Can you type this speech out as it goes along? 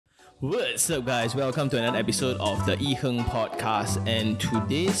What's up, guys? Welcome to another episode of the iherng podcast. And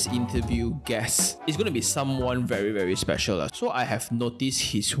today's interview guest is going to be someone very, very special. So I have noticed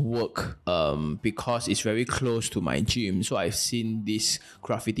his work because it's very close to my gym. So I've seen this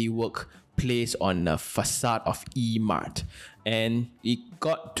graffiti work placed on the facade of E-Mart. And it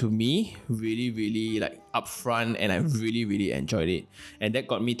got to me really like upfront, and I really enjoyed it. And that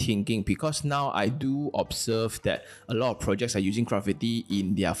got me thinking, because now I do observe that a lot of projects are using graffiti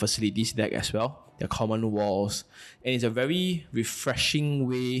in their facilities deck as well, their common walls, and it's a very refreshing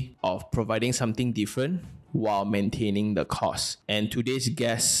way of providing something different while maintaining the cost. And today's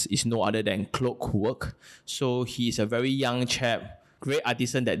guest is no other than Cloakwork. So he's a very young chap, great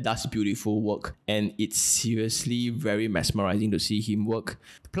artisan that does beautiful work, and it's seriously very mesmerizing to see him work.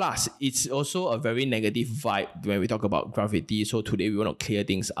 Plus, it's also a very negative vibe when we talk about graffiti. So today we want to clear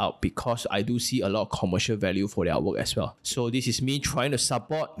things out, because I do see a lot of commercial value for their work as well. So this is me trying to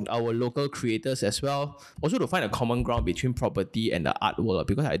support our local creators as well. Also to find a common ground between property and the art world,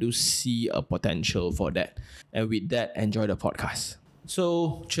 because I do see a potential for that. And with that, enjoy the podcast.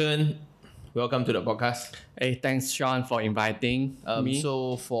 So Chen, welcome to the podcast. Hey, thanks, Sean, for inviting me.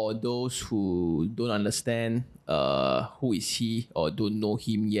 So for those who don't understand who is he or don't know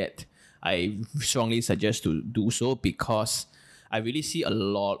him yet, I strongly suggest to do so, because I really see a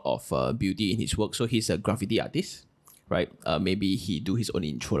lot of beauty in his work. So he's a graffiti artist, right? Maybe he do his own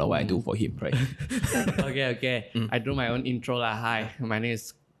intro, like what I do for him, right? Okay. I do my own intro. Hi, my name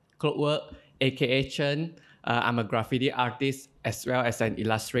is Cloakwork, aka Chen. I'm a graffiti artist as well as an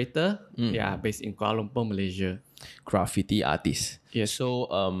illustrator. Based in Kuala Lumpur, Malaysia. Graffiti artist. Yes. So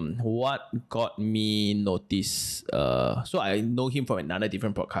what got me notice? So I know him from another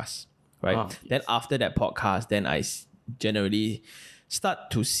different podcast, right? Oh, yes. Then after that podcast, then I generally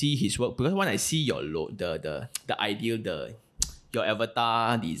start to see his work, because when I see your the ideal, your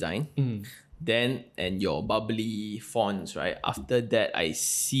avatar design, then and your bubbly fonts, right? After that, I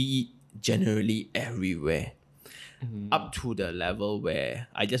see it generally everywhere, up to the level where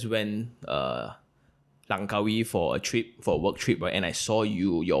I just went Langkawi for a work trip, right? And I saw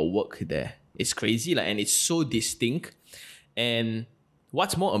your work there. It's crazy, like, and it's so distinct. And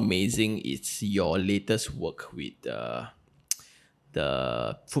what's more amazing is your latest work with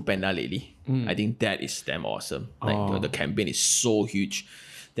the Food Panda lately. I think that is damn awesome. Like the campaign is so huge.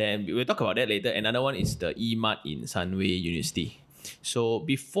 Then we'll talk about that later. Another one is the E-Mart in Sunway University. So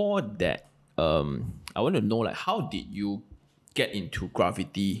before that, I want to know, like, how did you get into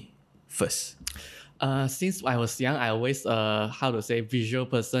graffiti first? Since I was young, I always visual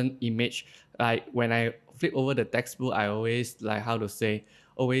person, image. Like when I flip over the textbook, I always the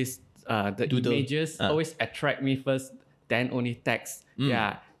Doodle. images always attract me first, then only text.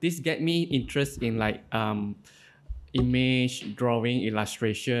 This get me interest in image, drawing,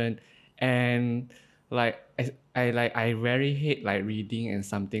 illustration, and I very hate reading and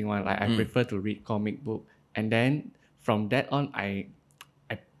something one. I prefer to read comic book, and then from that on, I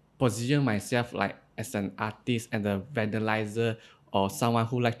position myself as an artist and a vandalizer, or someone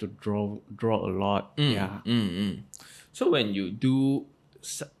who like to draw a lot. So when you do,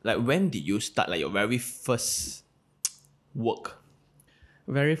 when did you start your very first work?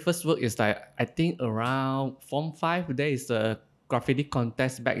 Very first work is I think around Form 5. There is a graffiti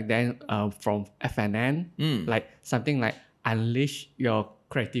contest back then from FNN, something like unleash your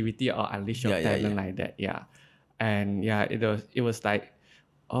creativity or unleash your talent, like that. And it was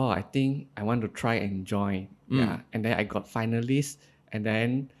I think I want to try and join. And then I got finalist, and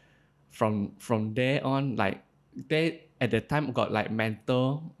then from there on, they at the time got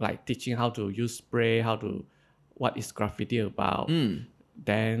mentor, teaching how to use spray, what is graffiti about.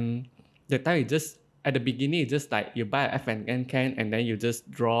 Then the time at the beginning, it's just you buy a FNN can, and then you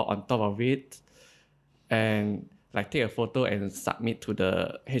just draw on top of it, and take a photo and submit to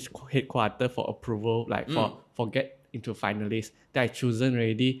the headquarter for approval, for get into finalists. Then I chosen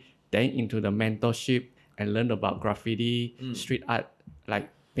already, then into the mentorship and learn about graffiti, street art,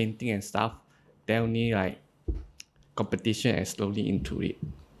 painting and stuff. Then only competition and slowly into it.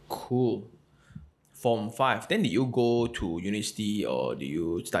 Cool. Form 5. Then did you go to university, or do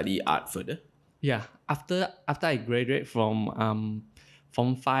you study art further? Yeah, after I graduate from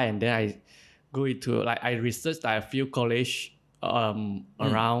Form 5, and then I go into I researched a few college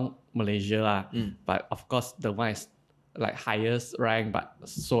around Malaysia but of course the one is highest rank but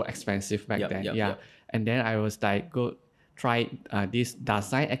so expensive back then. And then I was go try this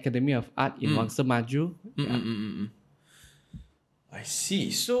Design Academy of Art in Wangsa Maju. I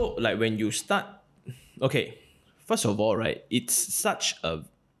see. So when you start, okay, first of all, right, it's such a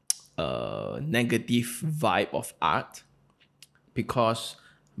negative vibe of art, because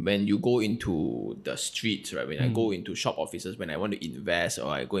when you go into the streets, right? When I go into shop offices, when I want to invest or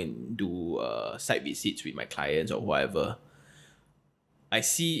I go and do site visits with my clients or whatever, I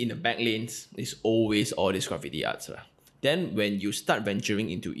see in the back lanes, it's always all these graffiti arts. Then when you start venturing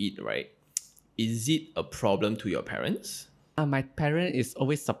into it, right? Is it a problem to your parents? My parent is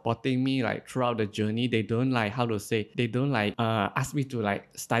always supporting me like throughout the journey. They don't like how to say. They don't like ask me to like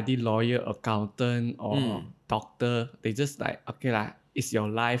study lawyer, accountant, or doctor. They just like okay lah. It's your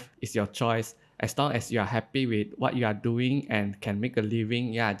life. It's your choice. As long as you are happy with what you are doing and can make a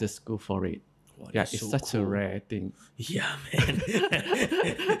living, yeah, just go for it. Wow, Yeah, that's it's so such a cool. rare thing. Yeah, man.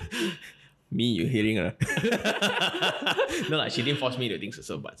 Me, you hearing her? No, like she didn't force me to think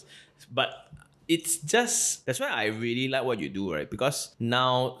so, but it's just that's why I really like what you do, right? Because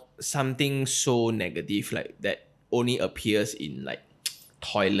now something so negative like that only appears in like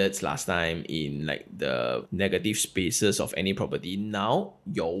toilets last time, in like the negative spaces of any property. Now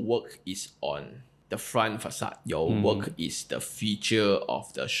your work is on the front facade. Your work is the feature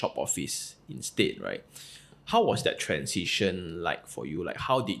of the shop office instead, right? How was that transition like for you? Like,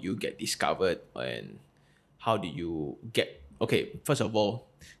 how did you get discovered and how did you get, okay, first of all,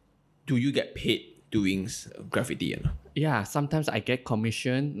 do you get paid doing graffiti? Yeah, sometimes I get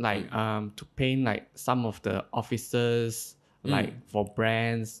commission like to paint like some of the offices like for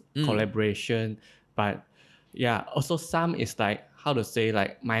brands collaboration, but yeah, also some is like how to say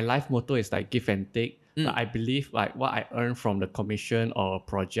like my life motto is like give and take. But I believe like what I earn from the commission or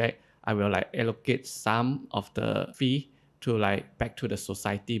project, I will like allocate some of the fee to like back to the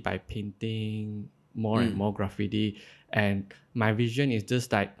society by painting more and more graffiti. And my vision is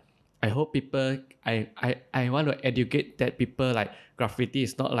just like I hope people, I want to educate that people like graffiti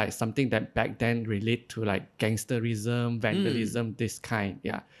is not like something that back then relate to like gangsterism, vandalism, this kind.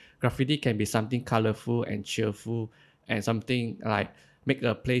 Yeah. Graffiti can be something colorful and cheerful and something like make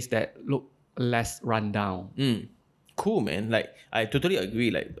a place that look less run down. Cool, man. Like, I totally agree.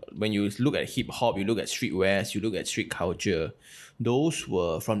 Like, when you look at hip hop, you look at streetwear, you look at street culture, those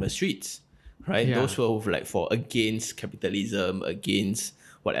were from the streets, right? Yeah. Those were like for against capitalism, against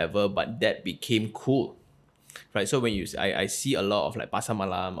whatever, but that became cool, right? So when I see a lot of like Pasar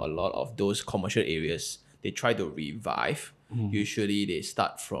Malam, a lot of those commercial areas, they try to revive. Usually they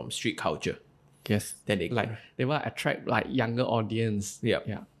start from street culture. Yes. Then they Like they will attract like younger audience. Yep.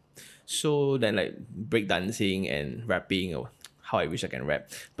 Yeah. So then like breakdancing and rapping, or how I wish I can rap.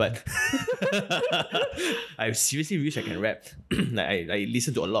 But I seriously wish I can rap. Like I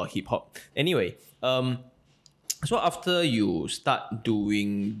listen to a lot of hip hop. Anyway, so after you start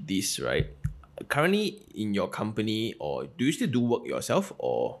doing this, right? Currently in your company, or do you still do work yourself,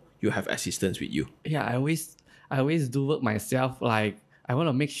 or you have assistants with you? Yeah, I always do work myself. Like I want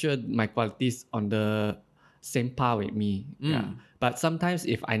to make sure my quality is on the same par with me. Yeah. But sometimes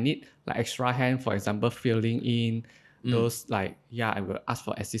if I need like extra hand, for example, filling in those like I will ask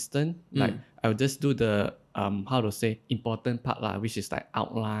for assistant. Like I will just do the how to say important part lah, which is like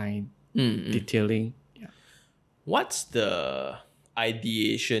outline, detailing. Yeah. What's the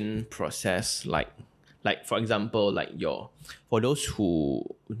ideation process like? Like for example, like for those who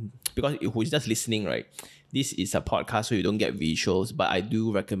is just listening, right? This is a podcast, so you don't get visuals, but I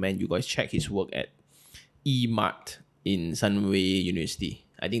do recommend you guys check his work at E-Mart in Sunway University.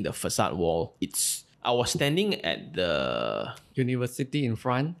 I think the facade wall. I was standing at the University in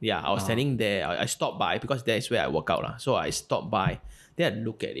front. Yeah, I was standing there. I stopped by because that is where I work out lah. So I stopped by. Then I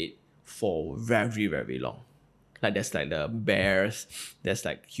look at it for very very long. Like there's like the bears, there's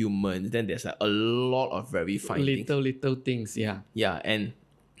like humans, then there's like a lot of very fine things. Little things, yeah. Yeah, and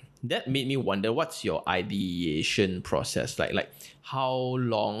that made me wonder, what's your ideation process like? Like how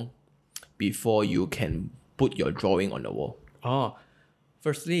long before you can put your drawing on the wall? Oh,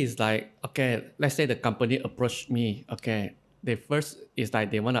 firstly, it's like, okay, let's say the company approached me. Okay, they first is like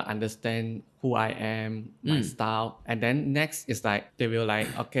they want to understand who I am, my style. And then next is like, they will like,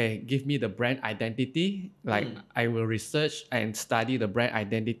 okay, give me the brand identity. Like I will research and study the brand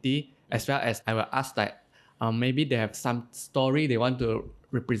identity, as well as I will ask like, maybe they have some story they want to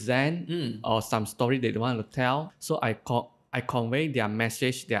represent or some story they want to tell. So I convey their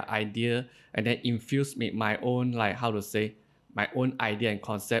message, their idea, and then infuse with my own, like how to say, my own idea and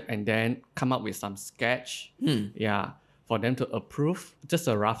concept, and then come up with some sketch. Yeah, for them to approve. Just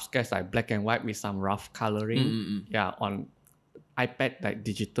a rough sketch, like black and white with some rough coloring. Yeah, on iPad, like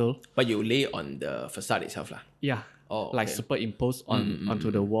digital. But you lay on the facade itself lah. Yeah. Oh, like okay. superimpose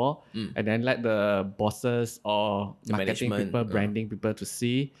onto the wall, and then let the bosses or The marketing management, people, branding people to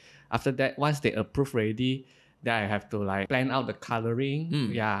see. After that, once they approve already, then I have to like plan out the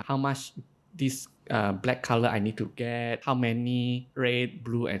coloring. Yeah, how much this black color I need to get, how many red,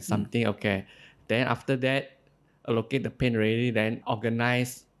 blue, and something. Okay. Then after that, allocate the paint already, then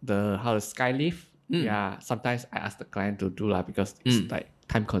organize the skylift. Yeah. Sometimes I ask the client to do lah because it's like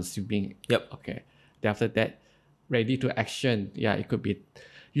time consuming. Yep. Okay. Then after that, ready to action. Yeah, it could be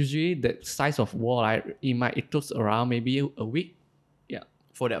usually the size of wall, right? It took around maybe a week. Yeah.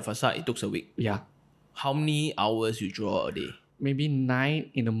 For that facade, it took a week. Yeah. How many hours you draw a day? Maybe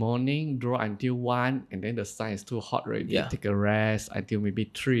 9 in the morning, draw until 1, and then the sun is too hot already. Yeah. Take a rest until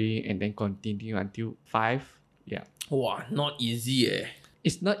maybe 3, and then continue until 5. Yeah. Wow, not easy eh.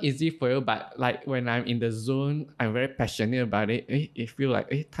 It's not easy for you, but like when I'm in the zone, I'm very passionate about it. It feel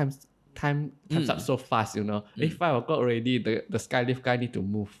like time comes up so fast, you know. 5 o'clock already, the skylift guy need to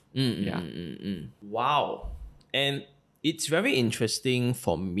move. Yeah. Wow. And it's very interesting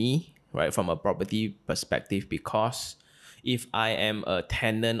for me, right, from a property perspective, because if I am a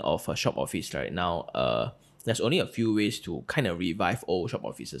tenant of a shop office right now, there's only a few ways to kind of revive old shop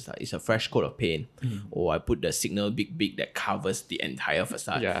offices. It's a fresh coat of paint, or I put the signal big that covers the entire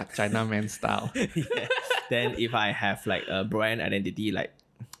facade. Yeah, Chinaman style. Yeah. Then if I have like a brand identity like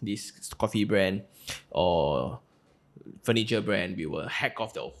this coffee brand or furniture brand, we will hack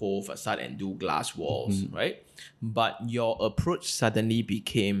off the whole facade and do glass walls, right? But your approach suddenly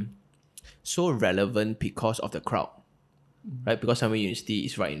became so relevant because of the crowd, right? Because Summer University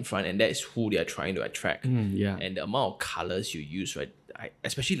is right in front, and that is who they are trying to attract. Yeah. And the amount of colors you use, right?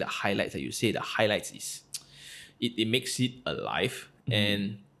 Especially the highlights that you say, the highlights is, it makes it alive.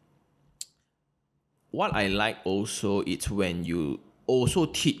 And what I like also is when you also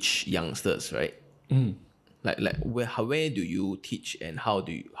teach youngsters, right? Like where do you teach, and how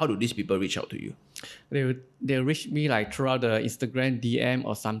do these people reach out to you? They reach me like throughout the Instagram DM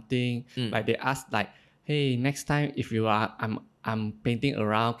or something. Like they ask like, hey, next time if you are I'm painting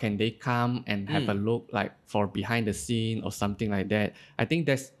around, can they come and have a look like for behind the scene or something like that? I think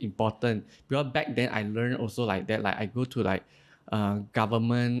that's important because back then I learned also like that. Like I go to like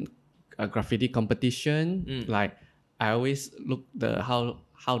government graffiti competition. Like I always look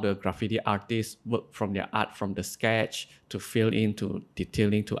how the graffiti artists work from their art, from the sketch to fill in to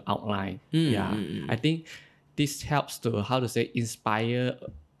detailing to outline. I think this helps to inspire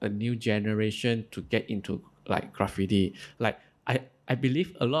a new generation to get into like graffiti. Like I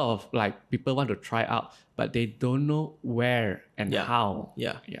believe a lot of like people want to try out, but they don't know where and how.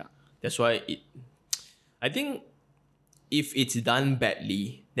 Yeah. That's why I think if it's done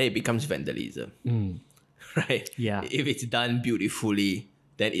badly, then it becomes vandalism. Right? Yeah. If it's done beautifully,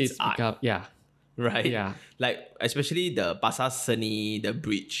 then it's art. Right? Yeah. Like especially the Pasar Seni, the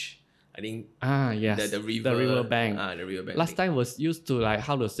bridge. I think yes. the river riverbank. The riverbank. Last time was used to like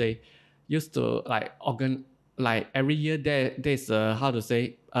like every year there's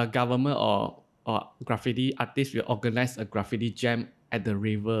a government or graffiti artist will organize a graffiti jam at the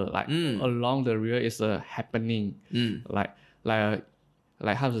river. Like along the river is a happening. Like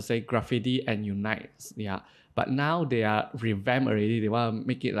graffiti and unite. Yeah. But now they are revamped already. They want to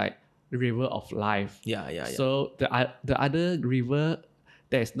make it like river of life. Yeah. So the other river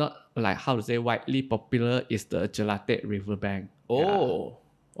that is not like widely popular is the Gelate riverbank. Oh,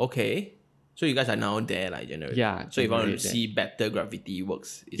 okay. So you guys are now there, like generally. Yeah. So if you want to see better graffiti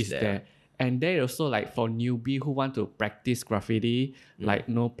works, it's there. And there also like for newbie who want to practice graffiti, like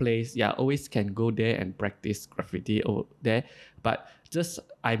no place. Yeah, always can go there and practice graffiti over there. But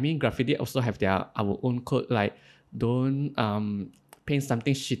graffiti also have our own code. Like don't paint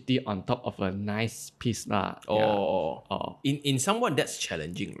something shitty on top of a nice piece lah. In someone that's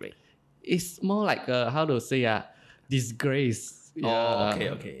challenging, right? It's more like disgrace. Yeah.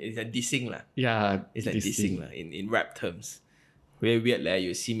 Okay. It's like dissing lah. Yeah. It's like dissing lah in rap terms. Very weird lah.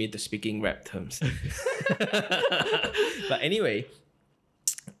 You see me to speaking rap terms. But anyway,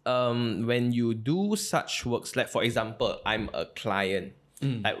 when you do such works, like for example, I'm a client.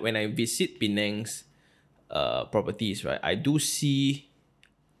 Like when I visit Penang's properties, right? I do see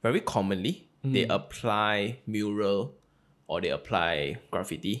very commonly they apply mural or they apply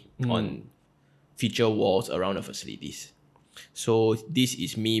graffiti on feature walls around the facilities. So this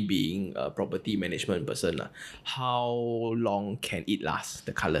is me being a property management person. How long can it last,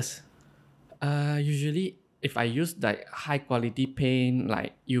 the colors? Usually if I use like high quality paint,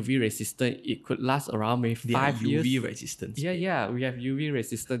 like UV resistant, it could last around maybe 5 years. UV resistant. Yeah, we have UV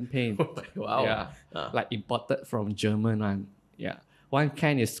resistant paint. Wow. Yeah, like imported from German one. Yeah, one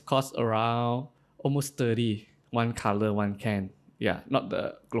can is cost around almost 30. One color, one can. Yeah, not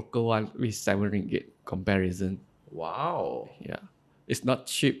the local one with 7 ringgit comparison. Wow. Yeah, it's not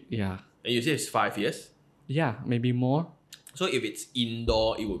cheap. Yeah. And you say it's 5 years? Yeah, maybe more. So if it's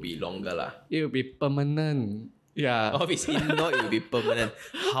indoor, it will be longer lah. It will be permanent. Yeah. Or if it's indoor, it will be permanent.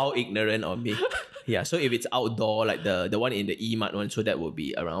 How ignorant of me. Yeah, so if it's outdoor, like the one in the E-Mart one, so that will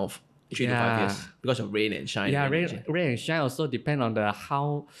be around 3 to 5 years because of rain and shine. Yeah, rain and shine also depend on the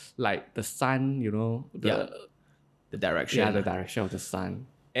how like the sun, the direction. Yeah, the direction of the sun.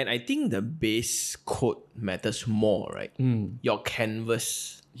 And I think the base coat matters more, right? Your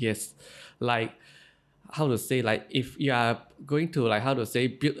canvas. Yes, like how to say, like if you are going to like how to say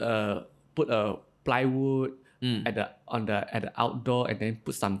put a plywood at the outdoor and then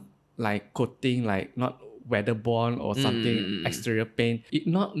put some like coating, like not weatherborne or something exterior paint.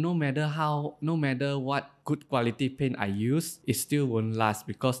 No matter what good quality paint I use, it still won't last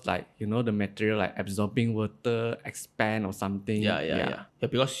because like the material like absorbing water, expand or something. Yeah,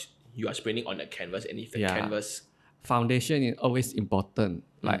 because you are spraying on the canvas, and if the canvas foundation is always important,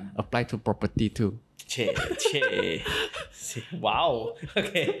 like apply to property too. Wow.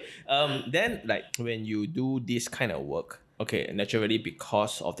 Okay. Then like when you do this kind of work, okay, naturally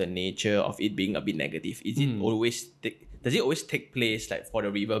because of the nature of it being a bit negative, is it always does it always take place like for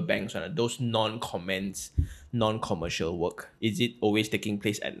the river banks and those non-commercial work? Is it always taking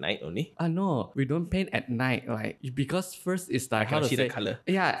place at night only? No, we don't paint at night, like because first it's like how to see the color.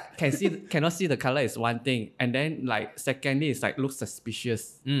 Yeah, cannot see the color is one thing, and then like secondly it's like looks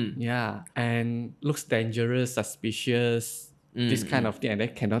suspicious. Yeah, and looks dangerous, suspicious. This kind of thing, and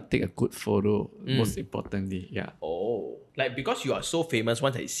then cannot take a good photo. Most importantly, yeah. Oh, like because you are so famous.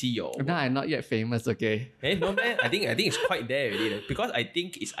 Once I see your no, I'm not yet famous. Okay. Hey, no man. I think it's quite there already. Because I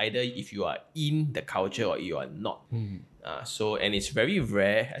think it's either if you are in the culture or you are not. So and it's very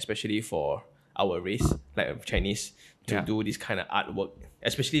rare, especially for our race, like Chinese, to do this kind of artwork.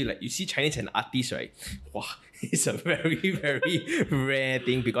 Especially like you see Chinese and artists, right? Wow, it's a very very rare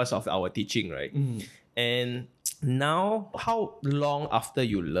thing because of our teaching, right? And now, how long after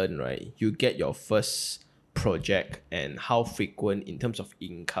you learn, right, you get your first project, and how frequent in terms of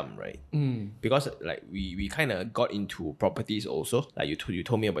income, right? Because like we kind of got into properties also. Like you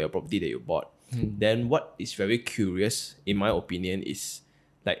told me about your property that you bought. Then what is very curious, in my opinion, is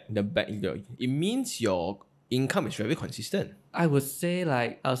like it means your income is very consistent. I'll say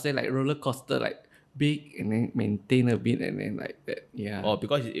like roller coaster, like big and then maintain a bit and then like that. Yeah. Or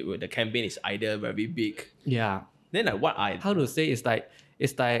because the campaign is either very big. Yeah. Then like how to say, it's like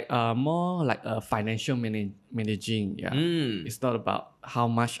more like a financial managing. Yeah. It's not about how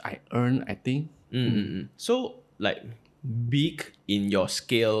much I earn, I think. So like big in your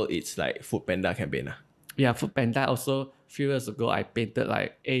scale, it's like Food Panda campaign. Yeah, Food Panda also. Few years ago, I painted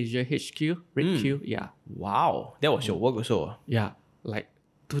like Asia HQ, Red Q. Yeah. Wow, that was your work also. Yeah, like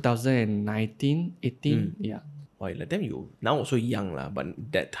 2019, 18. Yeah. Why, like them you now also young lah, but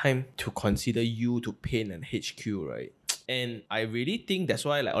that time to consider you to paint an HQ, right? And I really think that's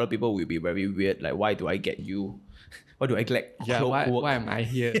why like other people will be very weird. Like, why do I get you? Why do I get Cloakwork? Why am I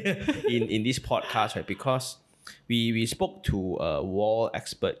here? in this podcast, right? Because we spoke to a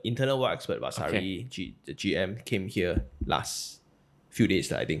internal wall expert, Vasari, the GM, came here last few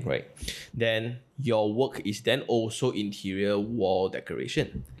days, I think, right? Then your work is then also interior wall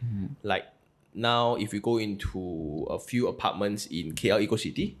decoration. Like now, if you go into a few apartments in KL Eco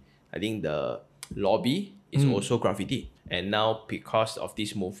City, I think the lobby is also graffiti. And now, because of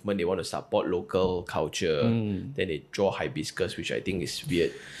this movement, they want to support local culture. Then they draw hibiscus, which I think is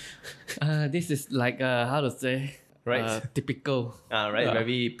weird. This is like how to say, right? Typical. Right,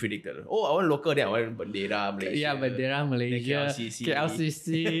 very predictable. Oh, I want local, then I want Bendera, Malaysia. Yeah, Bendera, Malaysia.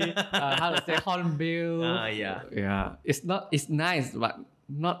 KLCC. How to say, Hornbill. Yeah. It's nice, but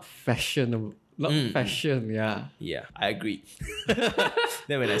not fashionable. Not fashion, yeah. Yeah, I agree.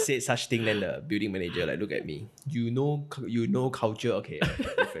 Then when I said such thing, then the building manager like look at me. You know culture, okay,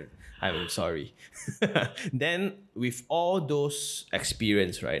 different. I'm sorry. Then with all those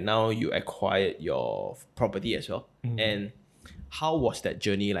experience, right, now you acquired your property as well. And how was that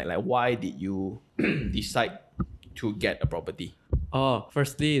journey like? Like why did you decide to get a property? Oh,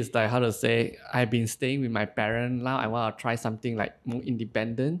 firstly, it's like how to say, I've been staying with my parents. Now I want to try something like more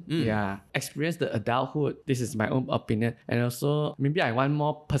independent. Yeah. Experience the adulthood. This is my own opinion. And also, maybe I want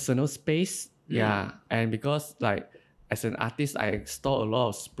more personal space. Yeah. And because like, as an artist, I store a lot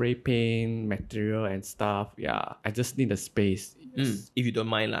of spray paint, material and stuff. Yeah. I just need a space. If you don't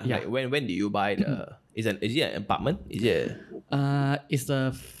mind lah. Yeah. Like when do you buy the... Is it an apartment? Is it It's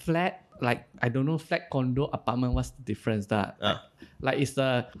a flat like I don't know flat condo apartment. What's the difference? That like it's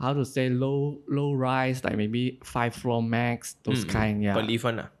the how to say low rise, like maybe 5 floor max, those kind. Yeah. But live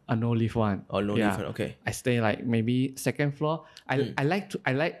one No lift one. or no live one. Okay. I stay like maybe second floor. I like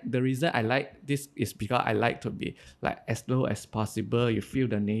the reason I like this is because I like to be like as low as possible. You feel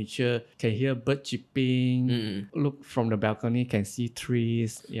the nature, can hear bird chirping. Look from the balcony, can see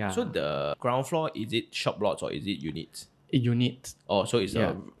trees. Yeah. So the ground floor, is it shop lots or is it units? A unit. Oh, so it's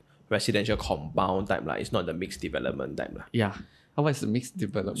a residential compound type lah. It's not the mixed development type lah. Yeah. How about the mixed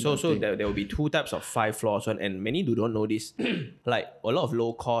development? So there will be 2 types of 5 floors one, and many do not know this. Like a lot of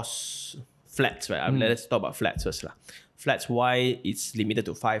low cost flats, right? Let's talk about flats first lah. Flats, why it's limited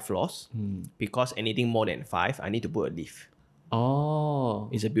to 5 floors? Because anything more than 5, I need to put a lift. Oh.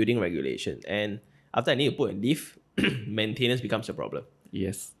 It's a building regulation, and after I need to put a lift, maintenance becomes a problem.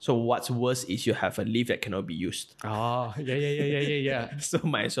 Yes. So what's worse is you have a lift that cannot be used. Oh, yeah. So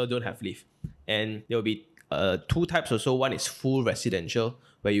might as well don't have lift. And there will be 2 types or so. One is full residential,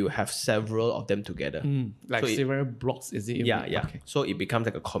 where you have several of them together. Like so several blocks, is it? Yeah. Okay. So it becomes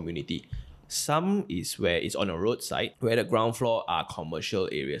like a community. Some is where it's on a roadside, where the ground floor are commercial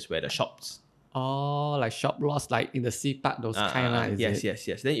areas, where the shops. Oh, like shop lots, like in the sea park, those kind of. Yes.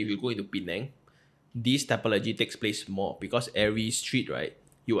 Then if you go into Penang, this typology takes place more because every street, right,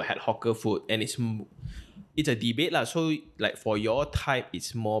 you will have hawker food, and it's a debate lah. So like for your type,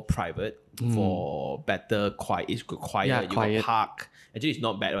 it's more private. For better quiet, it's quiet. Yeah, you quiet. got park. Actually, it's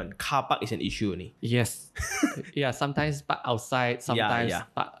not bad one. Car park is an issue only. Yes. Yeah, sometimes park outside, sometimes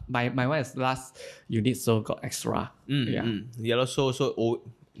but my one is last unit, so got extra. Yeah. So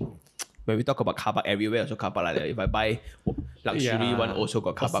when we talk about car park everywhere, also car park like that. If I buy luxury one, also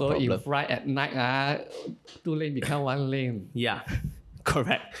got car park also problem. in front at night, 2 lane become 1 lane. Yeah,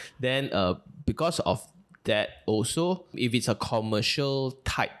 correct. Then because of that also, if it's a commercial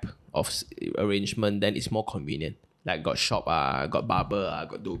type of arrangement, then it's more convenient. Like got shop, got barber,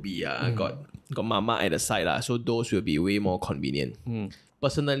 got dobi, got mama at the side. So those will be way more convenient.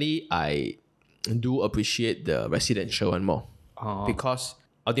 Personally, I do appreciate the residential one more. Because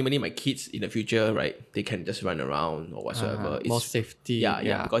ultimately my kids in the future, right, they can just run around or whatsoever. More safety.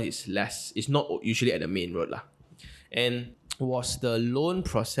 Yeah, because it's not usually at the main road lah. And was the loan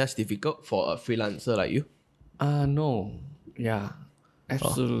process difficult for a freelancer like you? No. Yeah.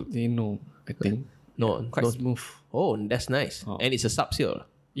 Absolutely no, I think. No, Quite smooth. Oh, that's nice. And it's a sub-sale.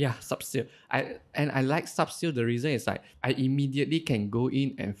 Yeah, sub-sale. I like sub-sale. The reason is like I immediately can go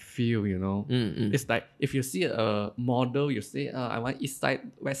in and feel, you know. It's like if you see a model, you say, I want east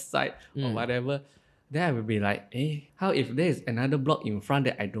side, west side, or whatever. Then I will be like, how if there is another block in front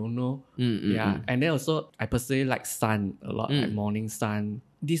that I don't know? And then also I personally like sun a lot, like morning sun.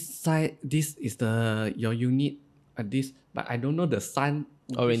 This side, this is your unit, this, but I don't know the sun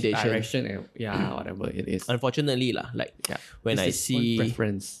orientation direction and whatever it is. Unfortunately lah, like when this I is see one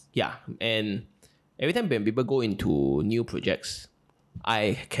preference. And every time when people go into new projects,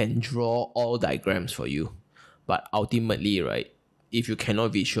 I can draw all diagrams for you, but ultimately, right, if you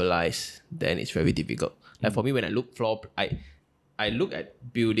cannot visualize, then it's very difficult. Like for me, when I look I look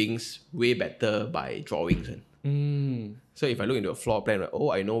at buildings way better by drawings. So if I look into a floor plan, like,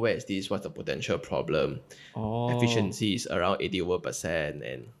 I know where is this, what's the potential problem. Efficiency is around 80%.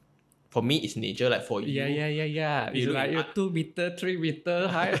 And for me, it's nature. Like for you. Yeah. It's like you're 2 meter, 3 meter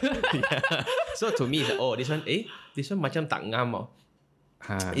high. So to me, it's like, this one macam tak ngam.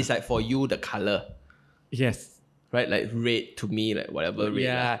 It's like for you, the color. Yes. Right, like red to me, like whatever red.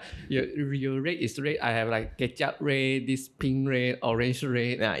 Yeah, your red is red. I have like ketchup red, this pink red, orange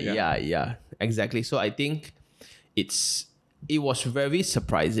red. Yeah, exactly. So I think it was very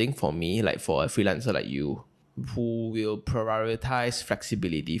surprising for me, like for a freelancer like you, who will prioritize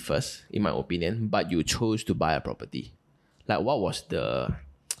flexibility first, in my opinion, but you chose to buy a property. Like, what was the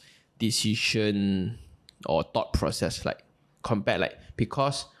decision or thought process like compared, like,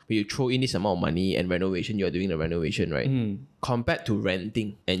 because when you throw in this amount of money and renovation, you're doing the renovation, right? Compared to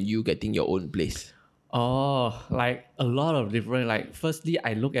renting and you getting your own place. Like a lot of different, like firstly,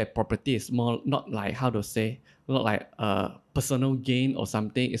 I look at property is more not like how to say, not like personal gain or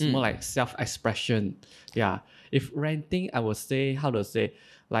something. It's more like self-expression. Yeah. If renting, I would say, how to say,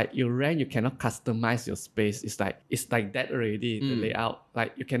 like you rent, you cannot customize your space. It's like that already, the layout.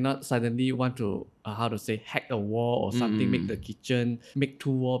 Like you cannot suddenly want to, how to say, hack a wall or something, make the kitchen, make 2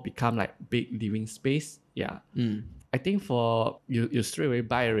 walls become like big living space. Yeah. I think for you straight away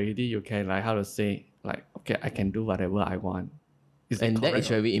buy already, you can like, how to say, like, okay, I can do whatever I want. And that is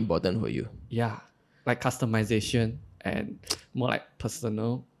very important for you. Yeah. Like customization and more like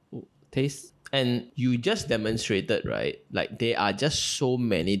personal taste. And you just demonstrated, right? Like there are just so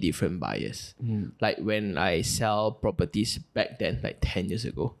many different buyers. Like when I sell properties back then, like 10 years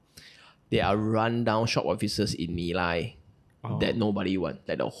ago, there are rundown shop offices in Milai that nobody wants.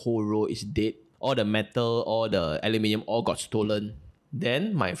 Like the whole row is dead. All the metal, all the aluminium, all got stolen.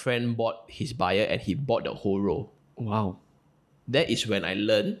 Then my friend bought his buyer and he bought the whole row. Wow. That is when I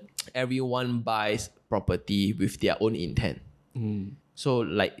learned everyone buys property with their own intent. So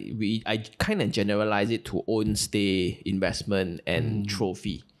like I kind of generalize it to own stay, investment, and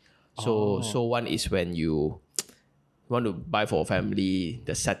trophy. So one is when you want to buy for a family,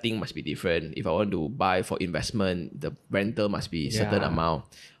 the setting must be different. If I want to buy for investment, the rental must be certain amount.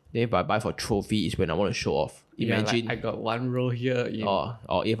 Then if I buy for trophy, is when I want to show off. Imagine like I got one row here.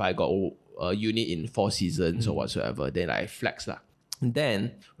 or if I got a unit in 4 seasons or whatsoever, then I flex lah.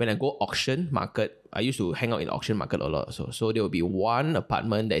 Then when I go auction market, I used to hang out in auction market a lot. So there will be one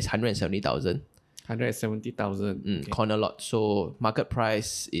apartment that is 170,000. 170,000. Corner lot. So market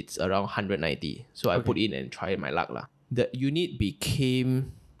price it's around 190. So I put in and try my luck lah. The unit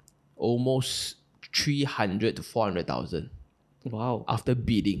became almost 300 to 400,000 Wow. after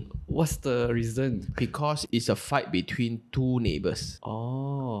bidding, What's the reason? because it's a fight between two neighbors.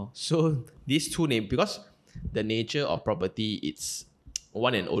 Oh. So these two neighbors, because the nature of property, it's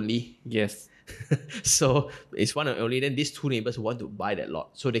one and only. Yes. So it's one and only. Then these two neighbors want to buy that lot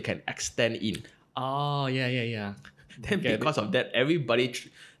so they can extend in. Oh, yeah. Then Get because of that, everybody,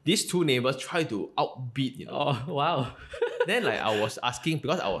 these two neighbors try to outbid, you know. Oh, wow. Then like I was asking,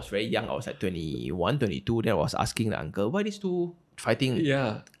 because I was very young, I was like 21, 22, then I was asking the uncle, why these two fighting?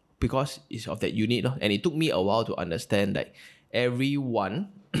 Yeah. Because it's of that unit. And it took me a while to understand that everyone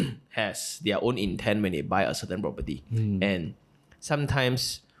has their own intent when they buy a certain property. And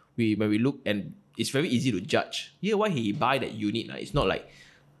sometimes when we look, and it's very easy to judge. Yeah, why he buy that unit? It's not like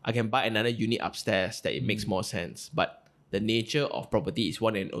I can buy another unit upstairs that it makes more sense. But the nature of property is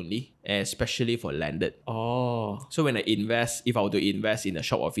one and only, and especially for landed. Oh. So when I invest, if I were to invest in a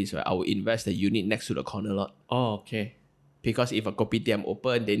shop office, right, I would invest the unit next to the corner lot. Oh, okay. Because if a kopitiam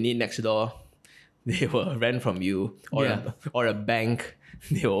open, they need next door, they will rent from you. Or a bank,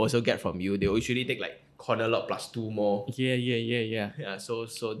 they will also get from you. They will usually take like corner lot plus 2 more. Yeah. Yeah, so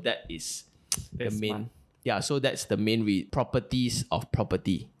that is That's the main. smart. Yeah, so that's the main properties of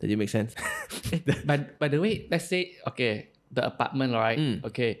property. Does it make sense? But by the way, let's say, okay, the apartment, right?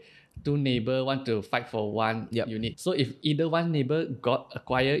 Okay, 2 neighbors want to fight for one unit. So if either one neighbor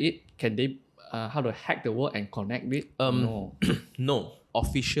acquire it, can they how to hack the wall and connect it? No. No.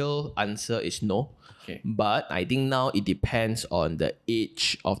 Official answer is no. Okay. But I think now it depends on the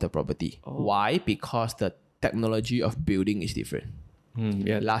age of the property. Why? Because the technology of building is different.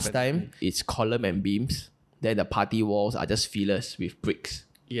 Yeah. Last time, it's column and beams. Then the party walls are just fillers with bricks.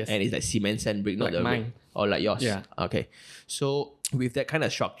 Yes. And it's like cement sand brick, not Like the mine. brick. Or like yours. Yeah. Okay. So with that kind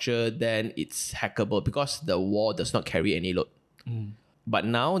of structure, then it's hackable because the wall does not carry any load. But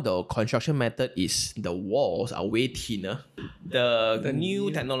now the construction method is the walls are way thinner. The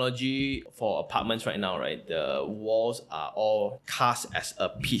new technology for apartments right now, right? The walls are all cast as a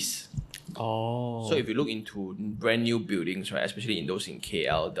piece. Oh. So if you look into brand new buildings, right, especially in those in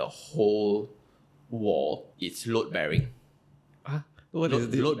KL, the whole wall is load bearing. What is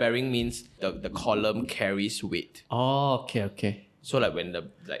this? Load bearing means the column carries weight. Oh, okay. So like when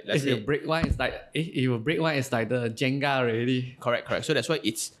let's If say you break one, it's like the Jenga already. correct. So that's why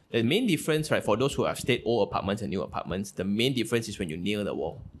it's the main difference, right? For those who have stayed old apartments and new apartments, the main difference is when you nail the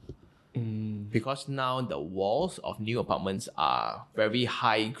wall. Because now the walls of new apartments are very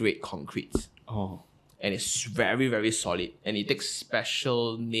high grade concrete. Oh. And it's very, very solid. And it takes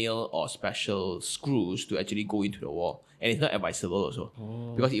special nail or special screws to actually go into the wall. And it's not advisable also.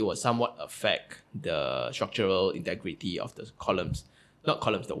 Because it will somewhat affect the structural integrity of the columns. Not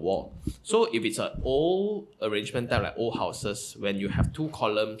columns, the wall. So if it's an old arrangement type, like old houses, when you have 2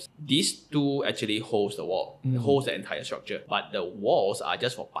 columns, these 2 actually holds the wall, holds the entire structure. But the walls are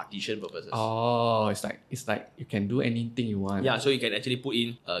just for partition purposes. Oh, it's like you can do anything you want. Yeah, so you can actually put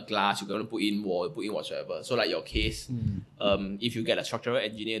in glass, you can put in wall, put in whatsoever. So like your case, if you get a structural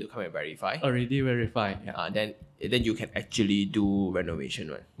engineer to come and verify, Already verified. Yeah. then you can actually do renovation,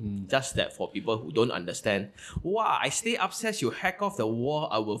 right? Just that for people who don't understand, wow, I stay upstairs, you hack off the wall,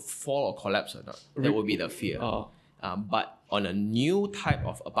 I will fall or collapse or not. That would be the fear. But on a new type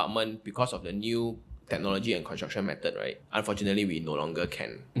of apartment, because of the new technology and construction method, right? Unfortunately, we no longer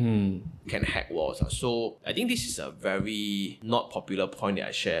can hack walls. So I think this is a very not popular point that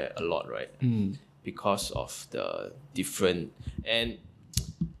I share a lot, right? Because of the different and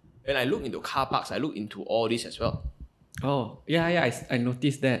when I look into car parks, I look into all this as well. Oh, yeah. I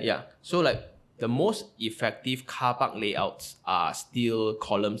noticed that. Yeah. So like the most effective car park layouts are still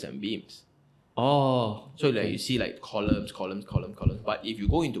columns and beams. Oh, So like you see like columns. But if you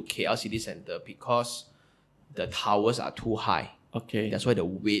go into KL city center, because the towers are too high, okay. that's why the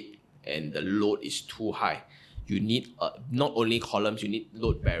weight and the load is too high. You need not only columns, you need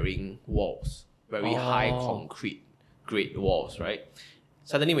load-bearing walls, very high concrete grade walls, right?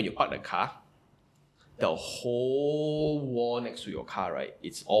 Suddenly when you park the car, the whole wall next to your car, right,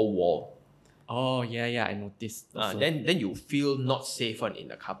 it's all wall. Oh, yeah, I noticed. Then you feel not safe in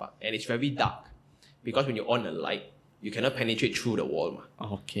the car park. And it's very dark. Because when you're on a light, you cannot penetrate through the wall.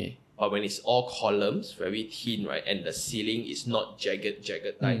 Okay. But when it's all columns, very thin, right, and the ceiling is not jagged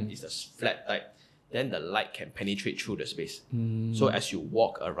type, it's a flat type, then the light can penetrate through the space. So as you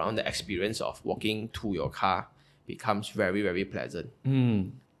walk around, the experience of walking to your car becomes very, very pleasant.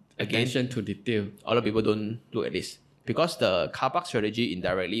 Attention to detail. A lot of people don't look at this. Because the car park strategy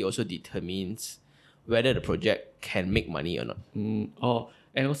indirectly also determines whether the project can make money or not.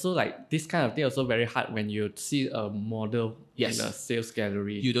 And also like this kind of thing also very hard when you see a model in a sales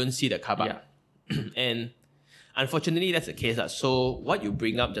gallery. You don't see the car park. And unfortunately, that's the case. So what you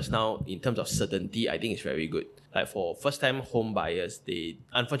bring up just now in terms of certainty, I think is very good. Like for first-time home buyers,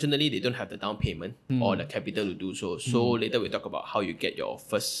 unfortunately they don't have the down payment or the capital to do so. So later we'll talk about how you get your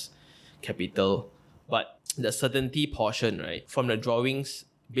first capital. But the certainty portion, right, from the drawings,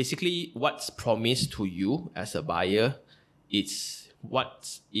 basically what's promised to you as a buyer, it's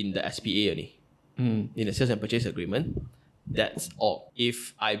what's in the SPA only. In the sales and purchase agreement. That's all.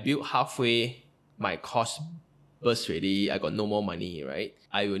 If I build halfway, my cost burst already, I got no more money, right?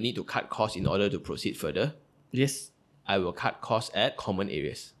 I will need to cut costs in order to proceed further. Yes. I will cut costs at common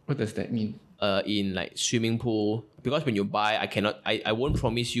areas. What does that mean? In like swimming pool, because when you buy, I won't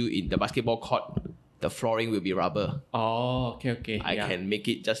promise you in the basketball court, the flooring will be rubber. Oh, okay. I can make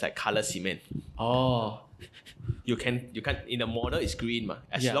it just like color cement. Oh. You can in the model it's green,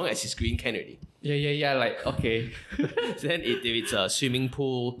 as long as it's green can already. Yeah, like okay. So then if it's a swimming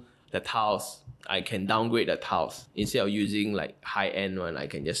pool, the tiles, I can downgrade the tiles. Instead of using like high-end one, I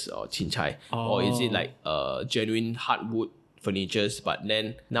can just chin-chai. Or is it like genuine hardwood furnitures, but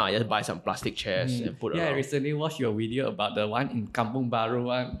then now I just buy some plastic chairs and put around. I recently watched your video about the one in Kampung Baru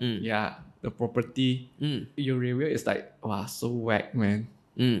one. Yeah, the property. Your review is like, wow, so whack, man.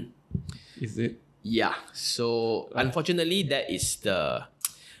 Is it? Yeah. So unfortunately, that is the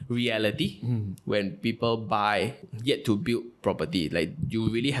reality when people buy yet to build property. Like you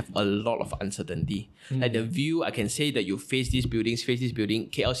really have a lot of uncertainty. Like the view, I can say that you face this building,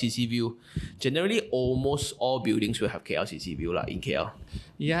 KLCC view. Generally, almost all buildings will have KLCC view in KL.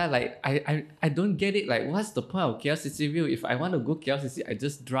 Yeah, like I don't get it. Like, what's the point of KLCC view? If I want to go KLCC, I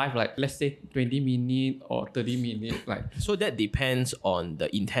just drive like, let's say 20 minutes or 30 minutes. Like, so that depends on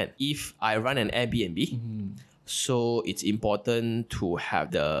the intent. If I run an Airbnb, so it's important to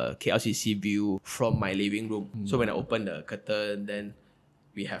have the KLCC view from my living room. So when I open the curtain, then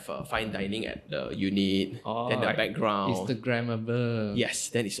we have fine dining at the unit, then the like background. Instagrammable. Yes,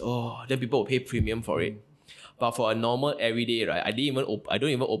 then then people will pay premium for it. But for a normal everyday, right, I don't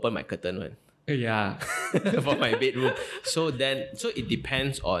even open my curtain one. Yeah. For my bedroom. So it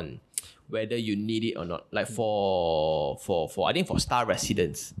depends on whether you need it or not. Like for I think for star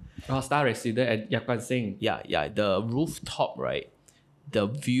residents. Star resident at Yak Kwan Sing. Yeah. The rooftop, right? The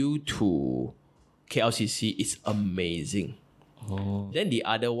view to KLCC is amazing. Then the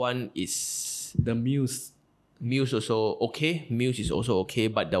other one is the Muse. Muse also okay. Muse is also okay,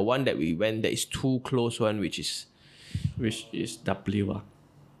 but the one that we went that is too close one, which is W.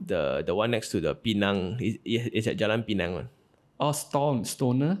 The one next to the Penang is at Jalan Penang one. Oh,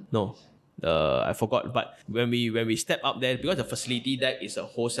 Stoner? No. I forgot. But when we step up there, because the facility deck is a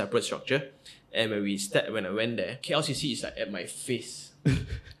whole separate structure, and when I went there, KLCC is like at my face.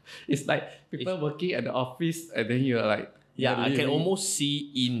 It's like people working at the office, and then you're like, I can almost see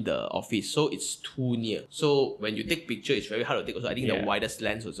in the office, so it's too near. So when you take picture, it's very hard to take. Also, I think the widest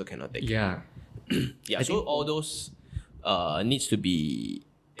lens also cannot take. Yeah. So all those needs to be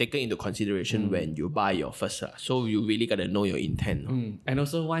taken into consideration when you buy your first. So you really gotta know your intent. And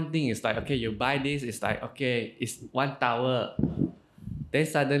also one thing is like, okay, you buy this, it's like, okay, it's one tower. Then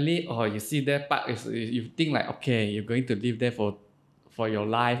suddenly, you see that part, you think like, okay, you're going to live there for your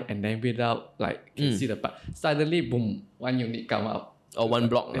life, and then without like can see the part. Suddenly, boom, one unit come out. Or one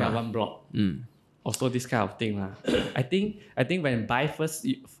block. Yeah, one block. Also this kind of thing. I think when buy first,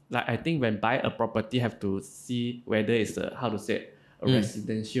 when buy a property, have to see whether it's a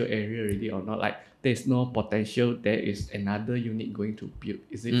residential area really or not. Like there's no potential, there is another unit going to build.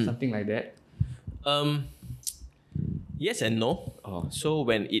 Is it something like that? Yes and no. Oh. So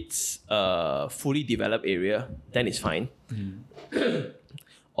when it's a fully developed area, then it's fine.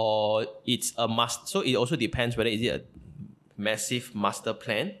 Or it's a must. So it also depends whether is it a massive master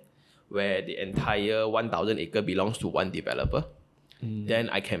plan where the entire 1,000 acre belongs to one developer. Then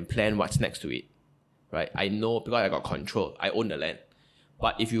I can plan what's next to it. Right? I know because I got control. I own the land.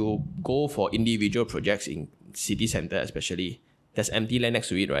 But if you go for individual projects in city center especially, there's empty land next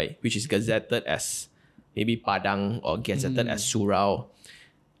to it, right? Which is gazetted as maybe Padang or gazetted as Surau.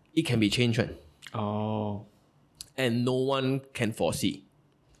 It can be changed, right? Oh. And no one can foresee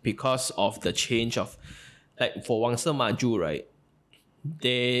because of the change of, like for Wangsa Maju, right?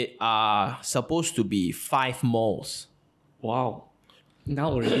 There are supposed to be 5 malls. Wow.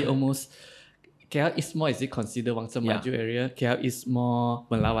 Now already almost KL East Mall, is it considered Wangsa Maju area? KL East Mall,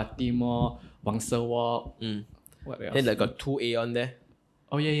 Melawati Mall, Wangsa Walk. What else? Then they got 2 Aeon there.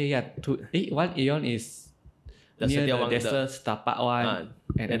 Oh yeah. One Aeon is The near Setia the Wang- there's the- a Stapak one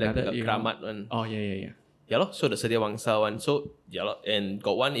and then another the Aeon. Kramat one. Oh yeah. Yeah, lor. So the Setia Wangsa one. So yeah, lor. And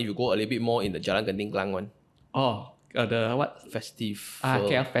got one if you go a little bit more in the Jalan Genting Klang one. Oh, the what? Festive.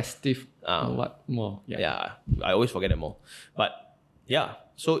 KL Festive. Ah. What more? Yeah, I always forget the mall. But yeah,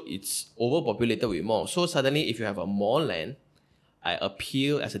 so it's overpopulated with malls. So suddenly if you have a mall land, I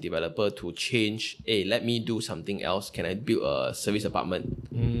appeal as a developer to change, hey, let me do something else. Can I build a service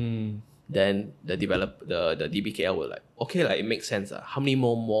apartment? Then the DBKL will like, okay, like it makes sense. How many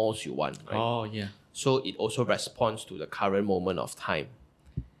more malls you want? Right? Oh yeah. So it also responds to the current moment of time.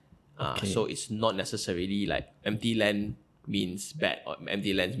 Okay. So it's not necessarily like empty land means bad or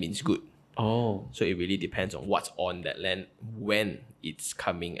empty land means good. Oh. So it really depends on what's on that land when it's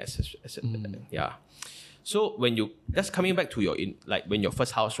coming yeah. So when you that's coming back to when your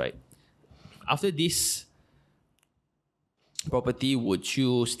first house, right? After this property, would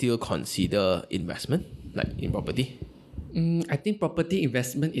you still consider investment like in property? I think property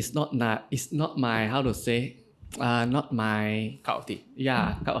investment is not my how to say not my Cup of tea.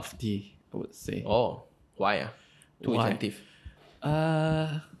 cup of tea, I would say. Oh, why? Too Why? incentive.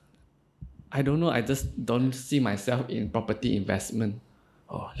 I don't know. I just don't see myself in property investment.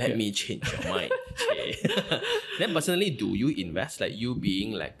 Oh, let me change your mind. Okay. Then personally, do you invest like you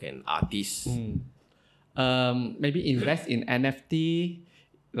being like an artist? Maybe invest in NFT.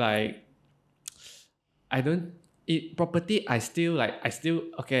 Like, I don't. Property. I still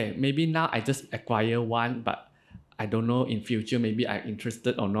okay. Maybe now I just acquire one, but I don't know in future. Maybe I'm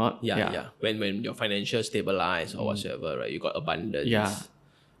interested or not. Yeah. When your financial stabilize or whatsoever, right? You got abundance. Yeah.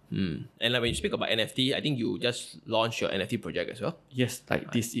 And like when you speak about NFT, I think you just launched your NFT project as well. Yes, like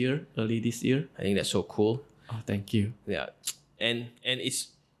early this year. I think that's so cool. Oh, thank you. Yeah, and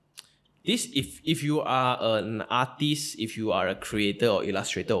it's this if you are an artist, if you are a creator or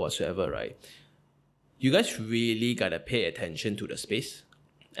illustrator or whatsoever, right? You guys really gotta pay attention to the space,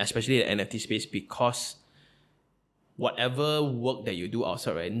 especially the NFT space, because whatever work that you do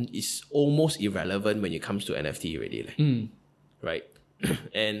outside, right, is almost irrelevant when it comes to NFT already, right?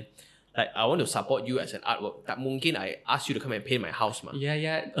 And like I want to support you as an artwork. Tak mungkin I ask you to come and paint my house, ma.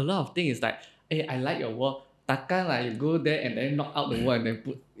 Yeah. A lot of things is like, hey, I like your work. Takkan like you go there and then knock out the wall and then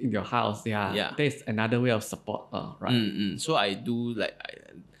put in your house. Yeah. There's another way of support, right? So I do like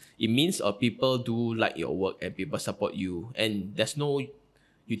it means people do like your work and people support you, and there's no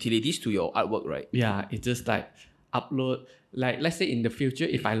utilities to your artwork, right? Yeah, it's just like upload. Like let's say in the future,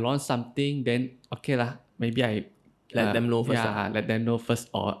 if I launch something, then okay lah. Maybe I let them know first. Yeah, let them know first,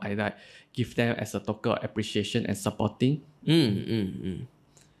 or I like give them as a token of appreciation and supporting.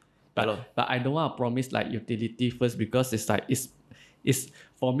 But I don't want to promise like utility first, because it's like it's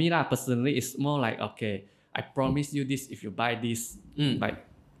for me lah personally. It's more like, okay, I promise you this if you buy this. Like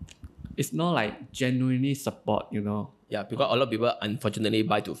it's not like genuinely support, you know. Yeah, because a lot of people unfortunately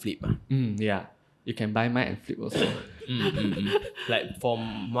buy to flip. Yeah, you can buy mine and flip also. Like for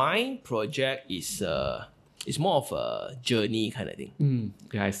my project is it's more of a journey kind of thing.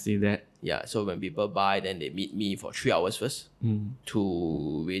 Yeah, I see that. Yeah, so when people buy, then they meet me for 3 hours first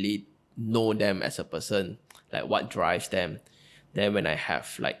to really know them as a person, like what drives them. Then when I have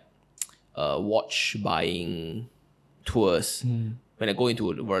like watch buying tours, when I go into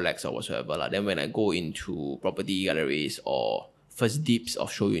Rolex or whatsoever, then when I go into property galleries or first dips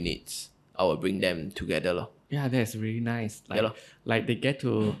of show units, I will bring them together. Yeah, that's really nice. Like they get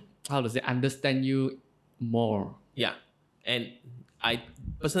to, how to say, understand you more. Yeah, and I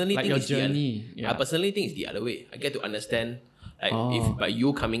personally like think your it's journey. I personally think it's the other way. I get to understand, like if by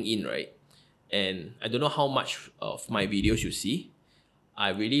you coming in, right, and I don't know how much of my videos you see. I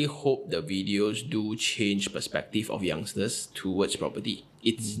really hope the videos do change perspective of youngsters towards property.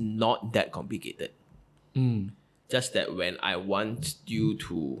 It's not that complicated. Just that when I want you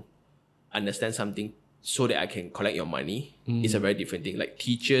to understand something so that I can collect your money, it's a very different thing. Like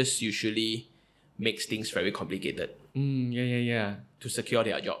teachers usually makes things very complicated Yeah. to secure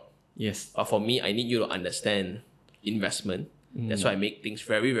their job. Yes. But for me, I need you to understand investment. That's why I make things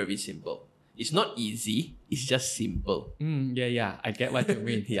very, very simple. It's not easy. It's just simple. Yeah. I get what you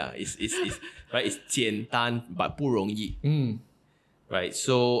mean. Yeah, it's right. It's 简单 but 不容易. Right.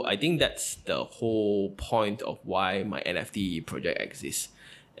 So I think that's the whole point of why my NFT project exists.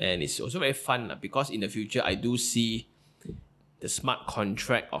 And it's also very fun because in the future, I do see the smart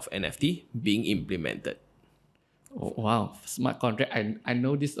contract of NFT being implemented. Oh, wow. Smart contract. I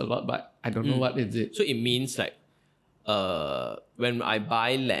know this a lot, but I don't know what is it. So it means like when I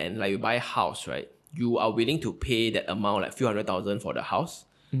buy land, like you buy a house, right? You are willing to pay that amount, like few 100,000 for the house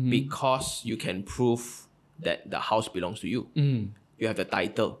because you can prove that the house belongs to you. You have the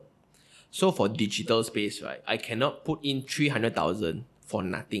title. So for digital space, right, I cannot put in 300,000 for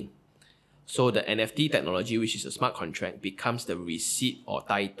nothing. So the NFT technology, which is a smart contract, becomes the receipt or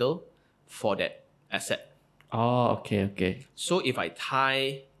title for that asset. Oh, okay. So if I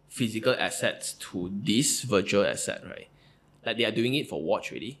tie physical assets to this virtual asset, right, like they are doing it for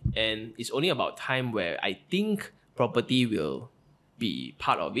watch already, and it's only about time where I think property will be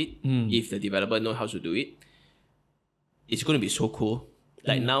part of it if the developer knows how to do it. It's going to be so cool.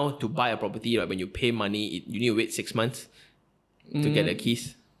 Like now to buy a property, like when you pay money, you need to wait 6 months to get the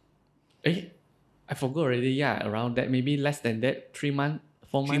keys. I forgot already. Yeah, around that. Maybe less than that. 3 months,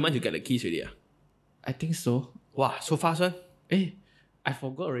 4 months. 3 months you get the keys already. I think so. Wow, so fast one. I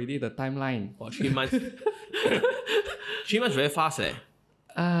forgot already the timeline. Wow, 3 months. 3 months very fast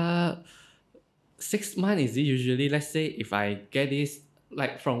 6 months is it usually? Let's say if I get this,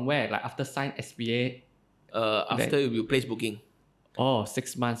 like from where? Like after sign SPA? After you place booking. Oh,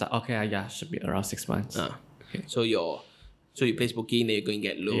 6 months. Okay, yeah, should be around 6 months. Okay. So you place booking, then you're going to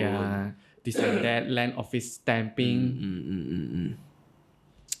get loan. Yeah, this and that, land office stamping.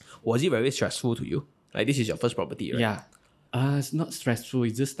 Was it very stressful to you? Like this is your first property, right? Yeah. It's not stressful.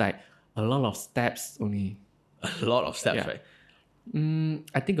 It's just like a lot of steps only. A lot of steps, right?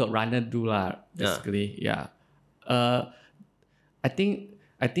 I think got runner do lah, basically. Yeah. I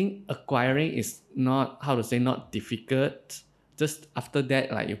think acquiring is not, how to say, not difficult. Just after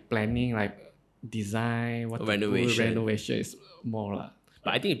that, like you're planning, like design, renovation is more lah.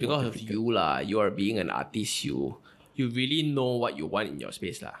 But I think because of you lah, you are being an artist, you really know what you want in your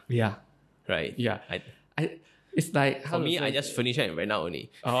space lah. Yeah. Right? Yeah. It's like, how for me, say, I just finished it and went out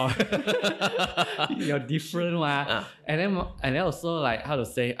only. Oh, you're different one. And then also like, how to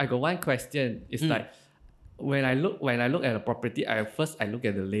say, I got one question. It's like when I look at a property, I look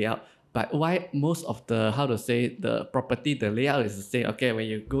at the layout. But why most of the, how to say, the property, the layout is the same. Okay, when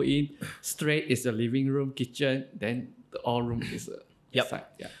you go in, straight is a living room, kitchen, then the all room is a side.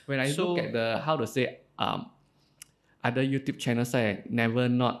 Yeah. When I look at the, how to say, other YouTube channels, I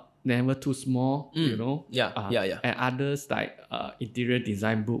never too small, you know. Yeah. And others like interior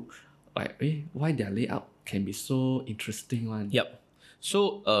design book, like why their layout can be so interesting one. Yep.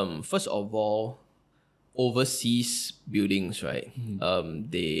 So first of all, overseas buildings, right?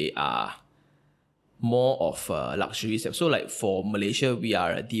 They are more of luxury stuff. So like for Malaysia, we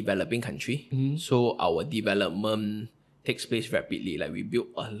are a developing country. So our development takes place rapidly. Like we build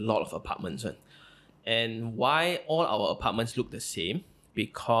a lot of apartments. And why all our apartments look the same?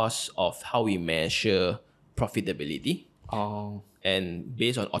 Because of how we measure profitability. And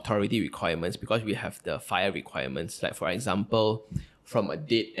based on authority requirements, because we have the fire requirements. Like for example, from a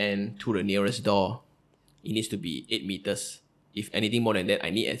dead end to the nearest door, it needs to be 8 meters. If anything more than that,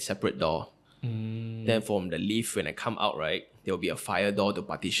 I need a separate door. Then from the lift, when I come out, right, there will be a fire door to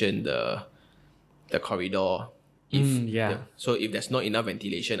partition the corridor. So if there's not enough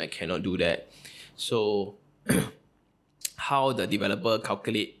ventilation, I cannot do that. So how the developer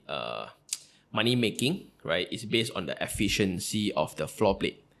calculate money making, right, is based on the efficiency of the floor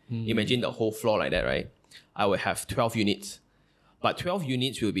plate. Imagine the whole floor like that, right? I will have 12 units. But 12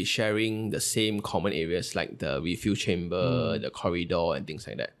 units will be sharing the same common areas like the refill chamber, the corridor, and things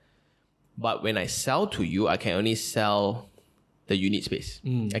like that. But when I sell to you, I can only sell the unit space.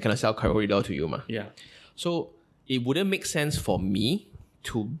 I cannot sell corridor to you. Yeah. So it wouldn't make sense for me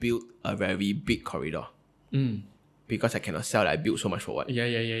to build a very big corridor. Because I cannot sell it. I built so much for what? Yeah.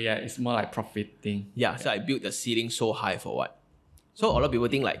 It's more like profiting. Yeah, so I built the ceiling so high for what? So a lot of people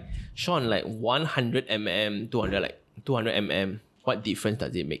think like, Sean, like 100 mm, 200 mm, what difference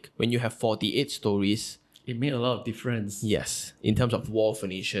does it make? When you have 48 stories, it made a lot of difference. Yes, in terms of wall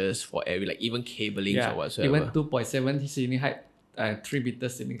furnitures for every, like even cabling or whatsoever. Even 2.7 ceiling height 3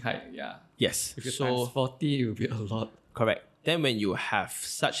 meters ceiling height. Yeah. Yes. If you So times 40, it will be a lot. correct. Then when you have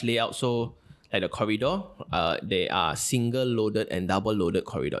such layout, so like the corridor, they are single loaded and double loaded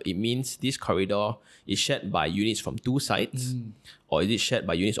corridor. It means this corridor is shared by units from two sides, or is it shared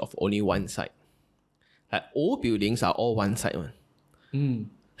by units of only one side? Like old buildings are all one side one.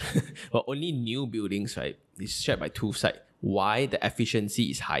 But only new buildings, right, is shared by two sides. Why? The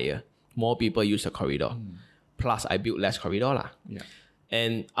efficiency is higher. More people use the corridor. Plus, I built less corridor lah. Yeah.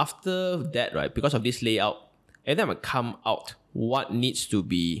 And after that, right, because of this layout, every time I come out, what needs to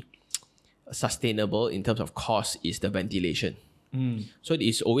be sustainable in terms of cost is the ventilation. So it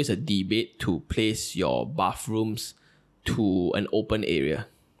is always a debate to place your bathrooms to an open area.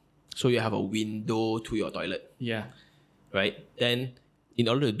 So you have a window to your toilet, Yeah. right? Then in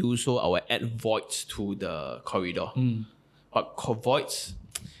order to do so, I will add voids to the corridor. But voids,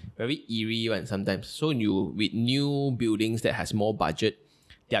 very eerie one sometimes. So with new buildings that has more budget,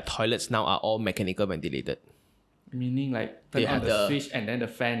 their toilets now are all mechanical ventilated. Meaning like turn They on have the the- switch and then the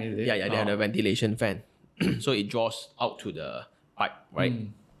fan, is it? Yeah, they have a ventilation fan. So it draws out to the pipe, right?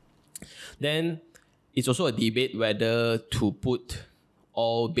 Then it's also a debate whether to put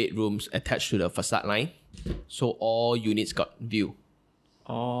all bedrooms attached to the facade line. So all units got view.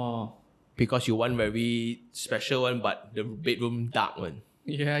 Oh. Because you want very special one, but the bedroom dark one.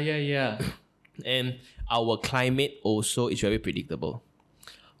 Yeah. And our climate also is very predictable.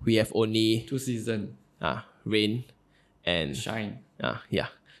 We have only 2 season. rain and Shine. yeah.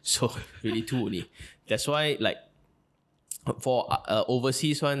 So really two only. That's why like for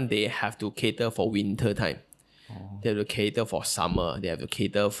overseas one, they have to cater for winter time. They have to cater for summer. They have to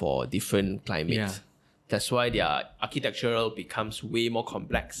cater for different climates. Yeah. That's why their architectural becomes way more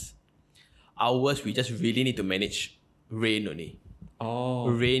complex. Ours, we just really need to manage rain only. Oh.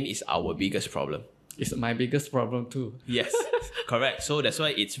 Rain is our biggest problem. It's my biggest problem too. Yes, correct. So that's why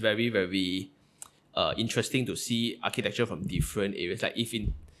it's very, very interesting to see architecture from different areas. Like if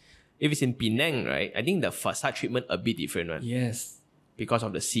it's in Penang, right? I think the facade treatment a bit different, right? Yes. Because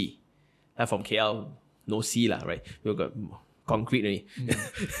of the sea. Like from KL, no sea lah, right? We've got concrete only.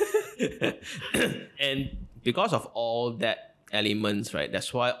 And because of all that elements, right?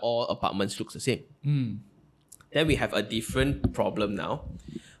 That's why all apartments look the same. Then we have a different problem now.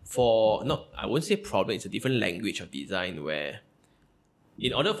 I won't say problem, it's a different language of design where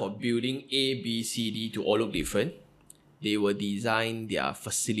in order for building A, B, C, D to all look different, they will design their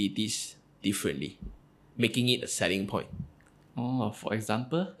facilities differently, making it a selling point. Oh, for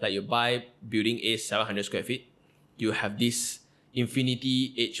example? Like you buy building A 700 square feet, you have this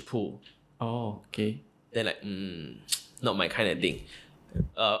infinity edge pool. Oh, okay. Then like, not my kind of thing.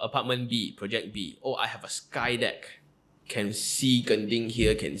 Apartment B, project B. Oh, I have a sky deck. Can see Genting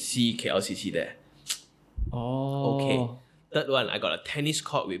here, can see KLCC there. Oh. Okay. Third one, I got a tennis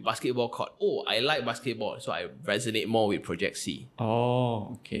court with basketball court. Oh, I like basketball, so I resonate more with project C.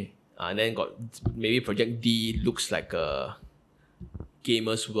 Oh, okay. And then got maybe project D looks like a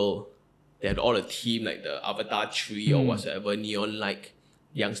gamer's world. They have all the theme like the avatar tree or whatsoever, neon like.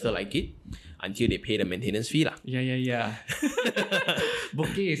 Youngster like it until they pay the maintenance fee lah. Yeah.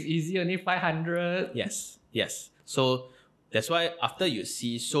 Booking is easy, only 500. Yes. So that's why after you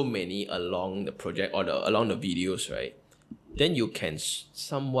see so many along the project or along the videos, right, then you can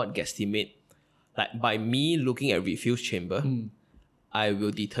somewhat guesstimate. Like by me looking at refuse chamber, I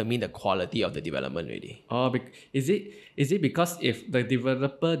will determine the quality of the development already. Oh, is it because if the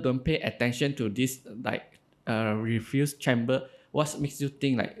developer don't pay attention to this like refuse chamber, what makes you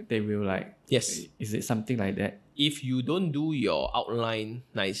think like they will like? Yes. Is it something like that? If you don't do your outline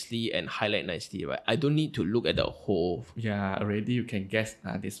nicely and highlight nicely, right, I don't need to look at the whole. Yeah, already you can guess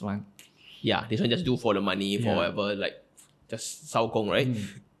this one. Yeah, this one just do for the money, for whatever, like just 烧工, right?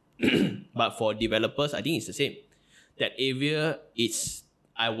 But for developers, I think it's the same. That area,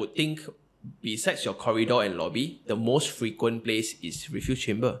 I would think, besides your corridor and lobby, the most frequent place is refuse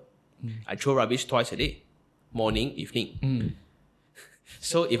chamber. I throw rubbish twice a day, morning, evening.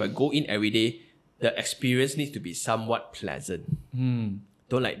 So if I go in every day, the experience needs to be somewhat pleasant.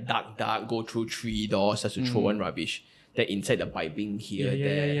 Don't like dark, go through 3 doors just to throw one rubbish. Then inside the piping here,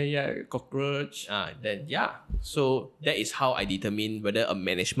 there. Yeah. Cockroach. So that is how I determine whether a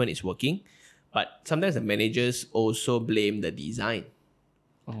management is working. But sometimes the managers also blame the design.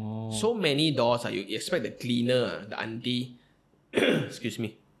 Oh. So many doors, you expect the cleaner, the auntie, excuse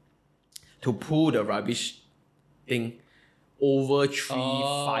me, to pull the rubbish thing over 3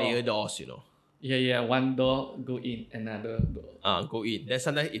 fire doors, you know. Yeah. One door go in, another door. Go in. Then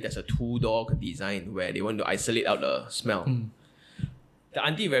sometimes if there's a 2-door design where they want to isolate out the smell. The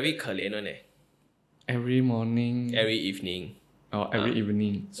auntie very 可怜 one eh. Every morning. Every evening. or every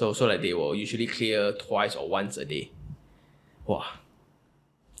evening. So like they will usually clear twice or once a day. Wow.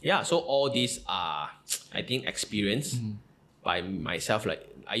 Yeah, so all these are, I think, experience by myself. Like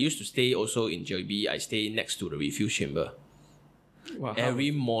I used to stay also in JB. I stay next to the refuse chamber. Wow. Every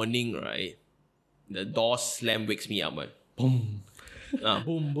morning, right, the door slam wakes me up. Man. Boom.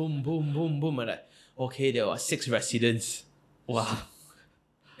 Boom, boom, boom, boom, boom. I'm like, okay, there were 6 residents. Wow.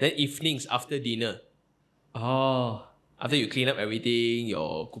 Then evenings after dinner, Oh. after you clean up everything,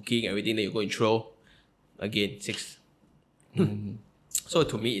 your cooking, everything, then you go and throw. Again, 6. So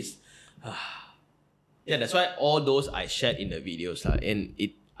to me, it's yeah. That's why all those I shared in the videos, and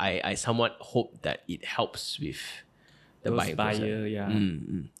I somewhat hope that it helps with the Those buying process. buyer, yeah.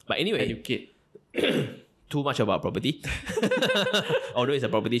 But anyway, Educate. too much about property. Although it's a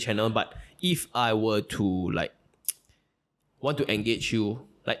property channel, but if I were to like want to engage you,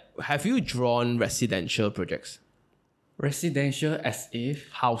 like have you drawn residential projects? Residential as if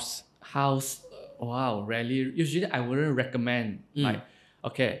House. wow, rarely. Usually I wouldn't recommend. Like,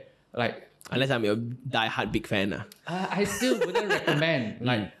 okay, like Unless I'm your die-hard big fan. I still wouldn't recommend.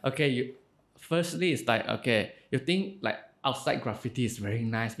 Like, okay, you firstly it's like, okay, you think like outside graffiti is very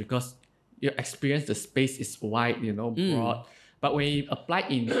nice because you experience the space is wide, broad. But when you apply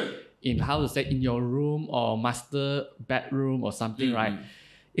in how to say in your room or master bedroom or something, right?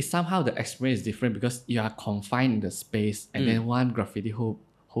 It's somehow the experience is different because you are confined in the space and then one graffiti whole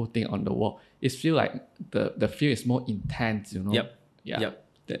thing on the wall. It feel like the feel is more intense, Yep. Yeah. Yep.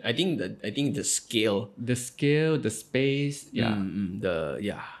 I think the scale. The scale, the space, yeah.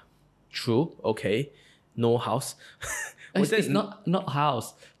 True. Okay. No house. It's not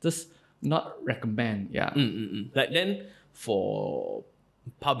house. Just not recommend. Yeah. Like then for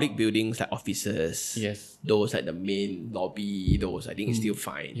public buildings like offices, Yes. those like the main lobby, those I think is still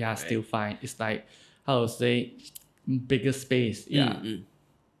fine. Yeah, right? still fine. It's like how to say bigger space. Yeah.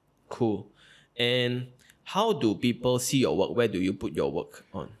 Cool. And how do people see your work? Where do you put your work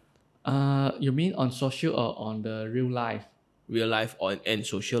on? You mean on social or on the real life? Real life and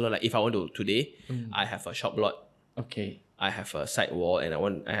social. Like if I want to today, I have a shop lot. Okay. I have a side wall and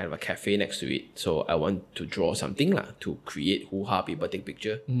I have a cafe next to it. So I want to draw something to create hoo-ha, people take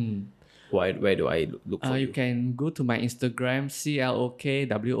picture. Where do I look for You you? can go to my Instagram,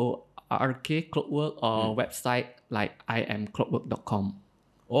 CLOKWORK, Cloakwork, or website like iamcloakwork.com.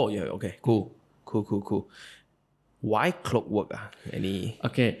 Oh yeah, okay. Cool. Why Cloakwork? Any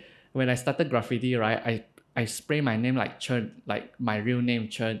Okay, when I started graffiti, right, I spray my name like Chern, like my real name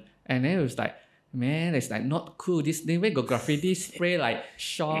Chern, and then it was like, man, it's like not cool. This name where got graffiti spray like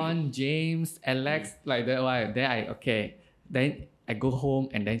Sean, James, Alex, like that one. Then I go home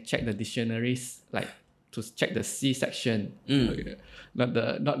and then check the dictionaries, like to check the C section, okay. not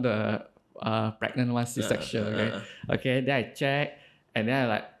the pregnant one C section. Okay, then I check and then I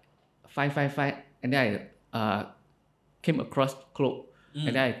like find, and then I came across Cloak.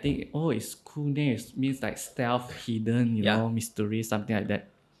 And then I think, it's cool name. It means like stealth, hidden, mystery, something like that.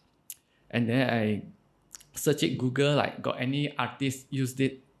 And then I search it Google, like got any artist use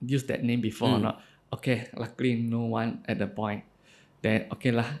that name before or not. Okay, luckily no one at the point. Then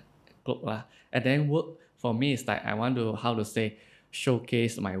okay lah, Cloak lah. And then work for me is like I want to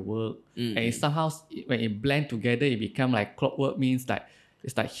showcase my work. And it somehow when it blend together, it become like Cloakwork means like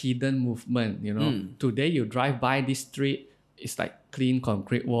it's like hidden movement. Today you drive by this street, it's like clean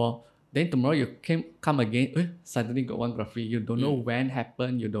concrete wall. Then tomorrow you come again, suddenly got one graffiti. You don't know when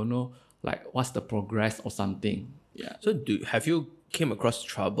happened. You don't know like what's the progress or something. Yeah. So have you came across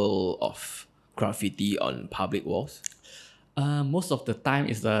trouble of graffiti on public walls? Most of the time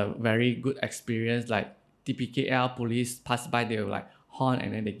it's a very good experience. Like TPKL police pass by, they will like horn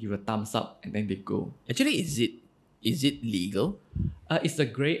and then they give a thumbs up and then they go. Actually, is it legal? It's a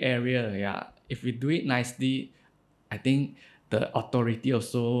gray area. Yeah. If we do it nicely, I think the authority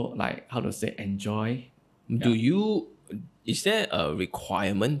also like how to say enjoy. Is there a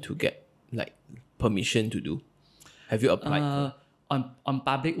requirement to get like permission to do? Have you applied for? On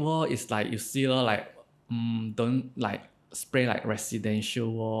public wall, it's like you see like don't like spray like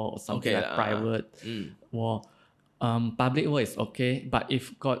residential wall or something like private wall. Public wall is okay, but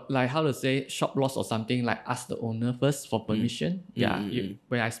if got like how to say shop loss or something, like ask the owner first for permission.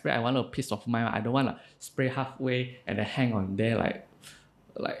 When I spray, I want a peace of mind. I don't want to spray halfway and then hang on there like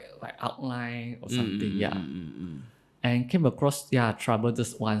outline or something. And came across trouble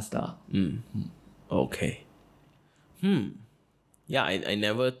just once Okay. Yeah, I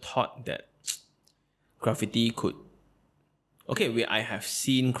never thought that graffiti could. Okay, I have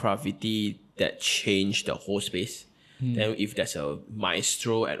seen graffiti that changed the whole space. Then if there's a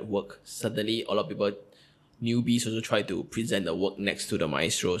maestro at work, suddenly a lot of people newbies also try to present the work next to the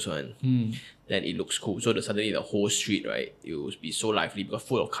maestros one, then it looks cool. So suddenly the whole street, right, it will be so lively because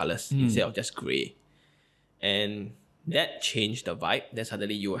full of colors instead of just grey. And that changed the vibe. Then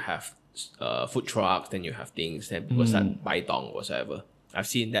suddenly you have food trucks, then you have things, then people start buy dong whatsoever. I've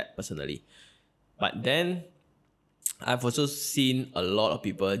seen that personally. But then I've also seen a lot of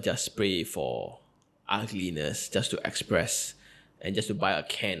people just spray for ugliness, just to express and just to buy a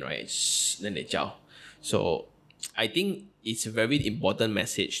can, right? Then they jiao. So I think it's a very important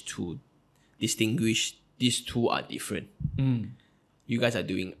message to distinguish these two are different. You guys are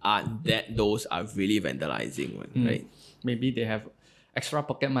doing art, those are really vandalizing, right? Maybe they have extra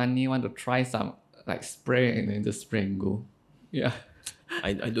pocket money, want to try some like spray and then just spray and go. Yeah.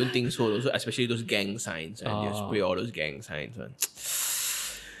 I don't think so. Also, especially those gang signs, and you spray all those gang signs.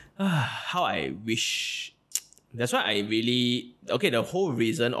 How I wish. That's why I really the whole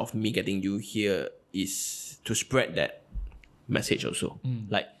reason of me getting you here is to spread that message also.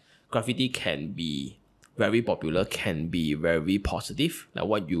 Like graffiti can be very popular, can be very positive. Like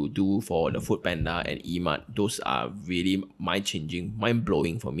what you do for the Food Panda and Emart, those are really mind-changing,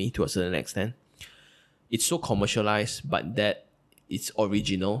 mind-blowing for me to a certain extent. It's so commercialized, but that it's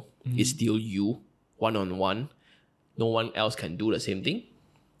original. It's still you, one-on-one. No one else can do the same thing.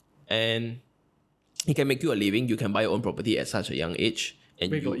 And it can make you a living. You can buy your own property at such a young age. And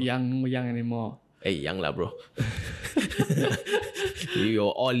We got young anymore. Hey, young lah, bro. You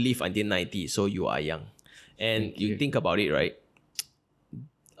all live until 90, so you are young. And you think about it, right?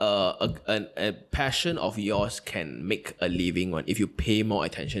 A passion of yours can make a living one if you pay more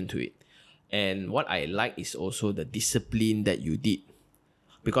attention to it. And what I like is also the discipline that you did.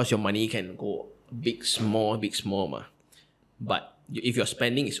 Because your money can go big, small, ma. But if your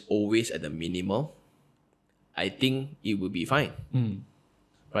spending is always at the minimal, I think it will be fine.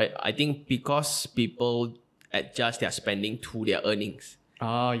 Right? I think because people adjust their spending to their earnings.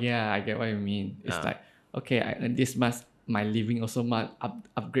 Oh yeah, I get what you mean. It's like, okay, my living also must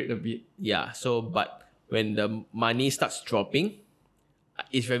upgrade a bit. Yeah, so but when the money starts dropping,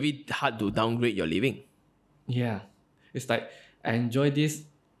 it's very hard to downgrade your living. Yeah. It's like, I enjoy this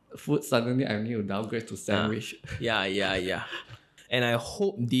food, suddenly I need to downgrade to sandwich. Yeah. And I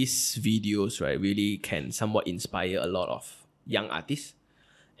hope these videos, right, really can somewhat inspire a lot of young artists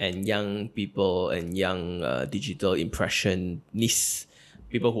and young people and young digital impressionists,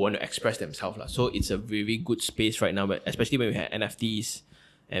 people who want to express themselves. So it's a very good space right now, but especially when we have NFTs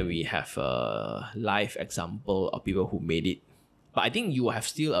and we have a live example of people who made it. But I think you have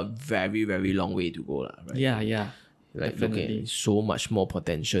still a very, very long way to go, right? Yeah. Like Definitely. so much more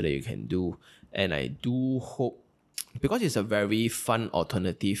potential that you can do. And I do hope, because it's a very fun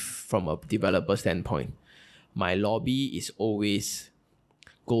alternative from a developer standpoint, my lobby is always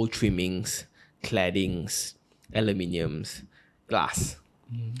gold trimmings, claddings, aluminiums, glass.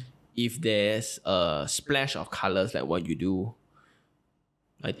 If there's a splash of colors like what you do,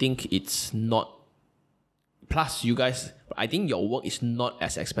 I think it's not. Plus, you guys, I think your work is not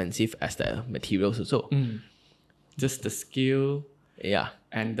as expensive as the materials also. Just the skill Yeah.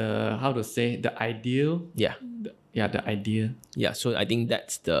 and the ideal. Yeah. The idea. Yeah. So I think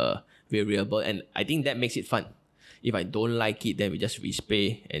that's the variable, and I think that makes it fun. If I don't like it, then we just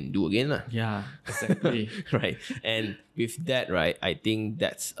respray and do again. Yeah, exactly. Right. And with that, right, I think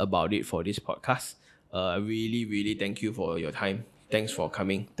that's about it for this podcast. Really, really thank you for your time. Thanks for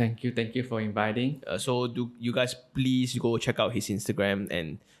coming. Thank you for inviting. So do you guys please go check out his Instagram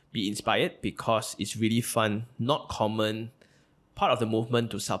and be inspired, because it's really fun, not common, part of the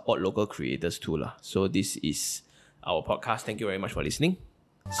movement to support local creators too. So this is our podcast. Thank you very much for listening.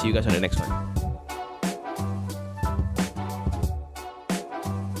 See you guys on the next one.